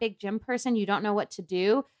you're not a big gym person, you don't know what to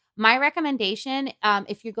do. My recommendation,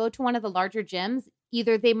 if you go to one of the larger gyms,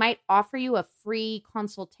 either they might offer you a free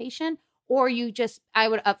consultation, or I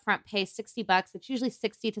would upfront pay $60. It's usually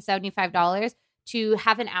 $60 to $75 to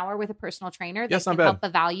have an hour with a personal trainer that Yes, not can bad. help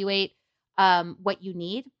evaluate what you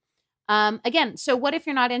need. Again, so what if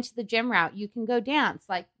you're not into the gym route? You can go dance.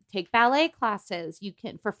 Like take ballet classes. You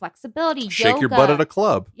can, for flexibility, Shake your yoga. butt at a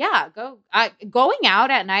club. Yeah, going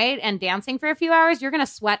out at night and dancing for a few hours, you're going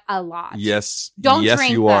to sweat a lot. Yes. Don't yes,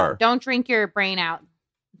 drink you though. are. Don't drink your brain out.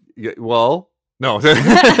 Yeah, well, no.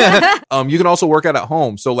 You can also work out at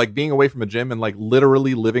home. So like being away from a gym and like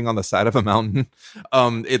literally living on the side of a mountain.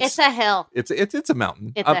 It's a hill. It's a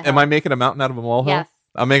mountain. It's a Am hill. I making a mountain out of a molehill? Yes.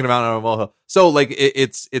 I'm making a mountain out of a molehill. So like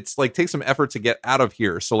it's like takes some effort to get out of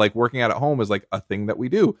here. So like working out at home is like a thing that we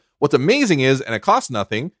do. What's amazing is, and it costs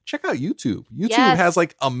nothing, check out YouTube. YouTube Yes. has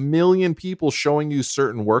like 1 million people showing you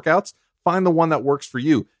certain workouts. Find the one that works for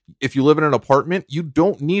you. If you live in an apartment, you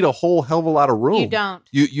don't need a whole hell of a lot of room. You don't.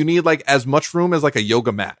 You need like as much room as like a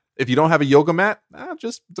yoga mat. If you don't have a yoga mat,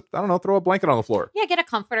 just, I don't know, throw a blanket on the floor. Yeah, get a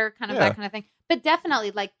comforter, kind of Yeah. that kind of thing. But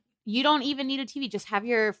definitely, like, you don't even need a TV. Just have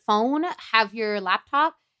your phone, have your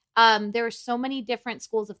laptop. There are so many different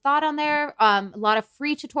schools of thought on there. A lot of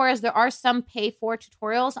free tutorials. There are some pay for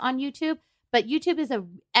tutorials on YouTube, but YouTube is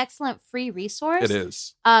an excellent free resource. It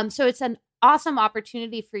is. So it's an awesome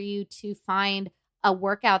opportunity for you to find a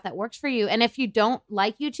workout that works for you. And if you don't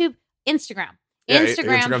like YouTube, Instagram. Yeah,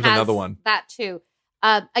 Instagram's Instagram's another one. That too.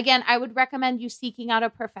 Again, I would recommend you seeking out a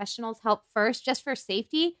professional's help first, just for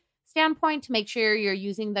safety standpoint, to make sure you're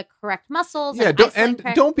using the correct muscles. Yeah, and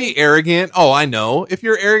don't be arrogant. Oh, I know. If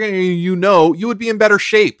you're arrogant, you would be in better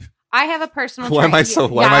shape. I have a personal Why am I trainer.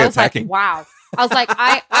 why am I I was attacking? Like, wow. I was like,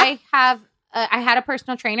 I had a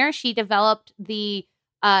personal trainer. She developed the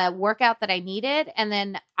workout that I needed, and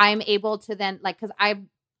then I'm able to then, like, because I'm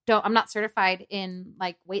not certified in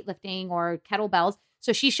like weightlifting or kettlebells.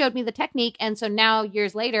 So she showed me the technique. And so now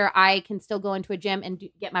years later, I can still go into a gym and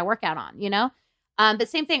get my workout on, you know? But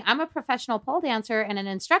same thing, I'm a professional pole dancer and an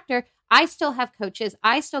instructor. I still have coaches.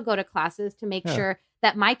 I still go to classes to make sure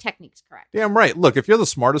that my technique's correct. Damn right. Look, if you're the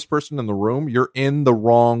smartest person in the room, you're in the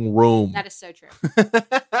wrong room. That is so true.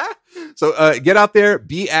 So get out there,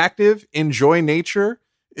 be active, enjoy nature.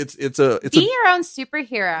 It's Be your own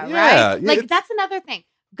superhero, Yeah, right? yeah, Like, that's another thing.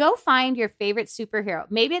 Go find your favorite superhero.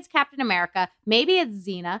 Maybe it's Captain America. Maybe it's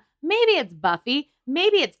Xena. Maybe it's Buffy.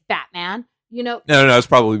 Maybe it's Batman. You know, no, it's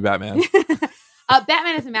probably Batman.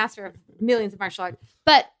 Batman is a master of millions of martial arts.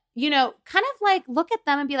 But, you know, kind of like look at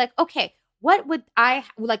them and be like, okay, what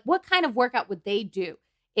kind of workout would they do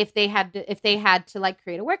if they had to like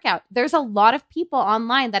create a workout? There's a lot of people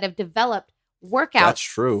online that have developed workouts That's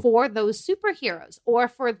true. for those superheroes or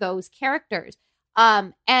for those characters.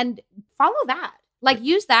 And follow that. Like,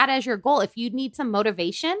 use that as your goal. If you need some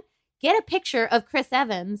motivation, get a picture of Chris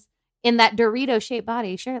Evans in that Dorito-shaped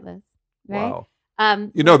body, shirtless. Right? Wow.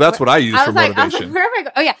 That's what I use for I was motivation. like, where am I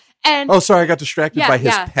going? Oh, yeah. And Oh, sorry, I got distracted Yeah, by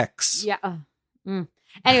his yeah. pecs. yeah.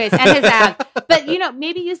 Anyways, and his abs. But, you know,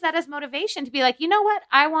 maybe use that as motivation to be like, you know what?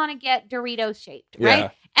 I want to get Dorito shaped, right? Yeah.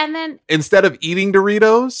 And then Instead of eating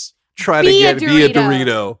Doritos, try to be a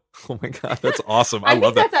Dorito. Oh my god, that's awesome! I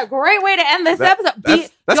love that. That's a great way to end this episode.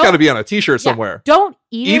 That's got to be on a T-shirt somewhere. Don't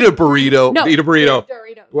eat a burrito. No, Eat a burrito.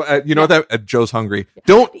 Dorito. Well, you know that Joe's hungry.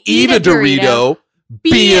 Don't eat a Dorito.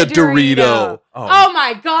 Be a Dorito. Oh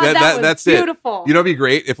my god, that's beautiful. it. You know, it'd be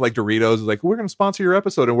great if like Doritos is like, we're going to sponsor your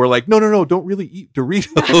episode, and we're like, no, don't really eat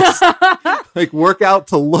Doritos. Like, work out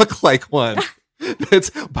to look like one.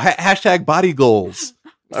 It's hashtag body goals.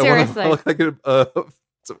 Seriously. I look like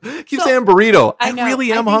keep saying burrito. I know.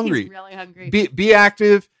 really am think hungry. He's really hungry. Be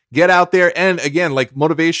active. Get out there, and again, like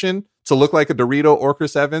motivation to look like a Dorito or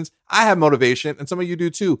Chris Evans. I have motivation, and some of you do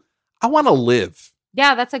too. I want to live.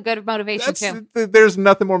 Yeah, that's a good motivation too. There's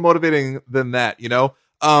nothing more motivating than that, you know?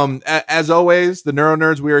 As always, the Neuro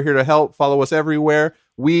Nerds, we are here to help. Follow us everywhere.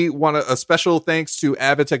 We want a special thanks to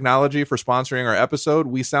Avid Technology for sponsoring our episode.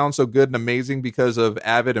 We sound so good and amazing because of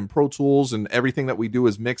Avid and Pro Tools, and everything that we do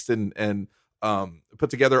is mixed and put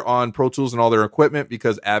together on Pro Tools and all their equipment,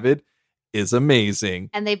 because Avid is amazing.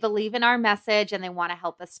 And they believe in our message and they want to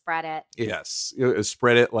help us spread it. Yes.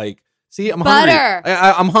 Spread it like... See, I'm Butter. hungry.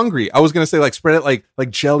 I'm hungry. I was going to say, like, spread it like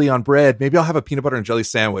jelly on bread. Maybe I'll have a peanut butter and jelly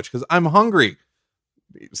sandwich because I'm hungry.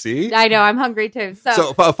 See? I know. I'm hungry too.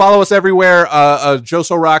 So follow us everywhere.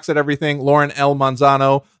 Joso rocks at everything. Lauren L.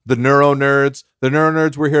 Manzano, the Neuro Nerds. The Neuro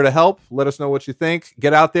Nerds, we're here to help. Let us know what you think.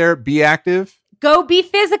 Get out there. Be active. go be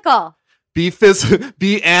physical.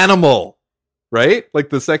 Be animal. Right? Like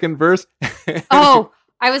the second verse. Oh,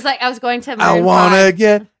 I was going to I Maroon want to 5.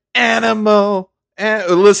 get animal.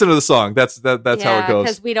 Listen to the song. That's how it goes.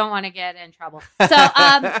 Because we don't want to get in trouble. So,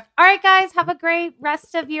 all right, guys, have a great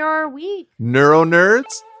rest of your week. Neuro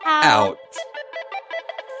Nerds out.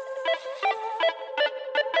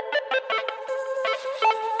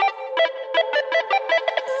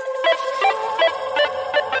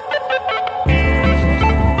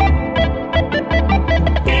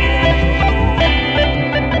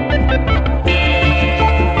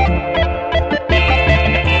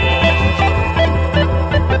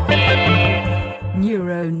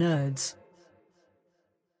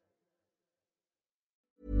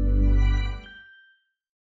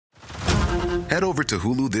 Head over to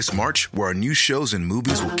Hulu this March, where our new shows and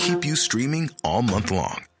movies will keep you streaming all month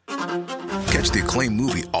long. Catch the acclaimed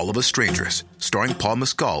movie All of Us Strangers, starring Paul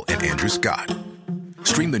Mescal and Andrew Scott.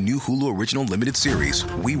 Stream the new Hulu original limited series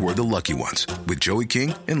We Were the Lucky Ones with Joey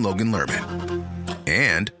King and Logan Lerman.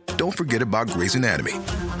 And don't forget about Grey's Anatomy.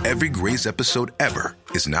 Every Grey's episode ever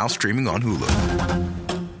is now streaming on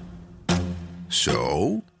Hulu.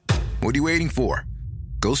 So, what are you waiting for?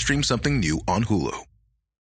 Go stream something new on Hulu.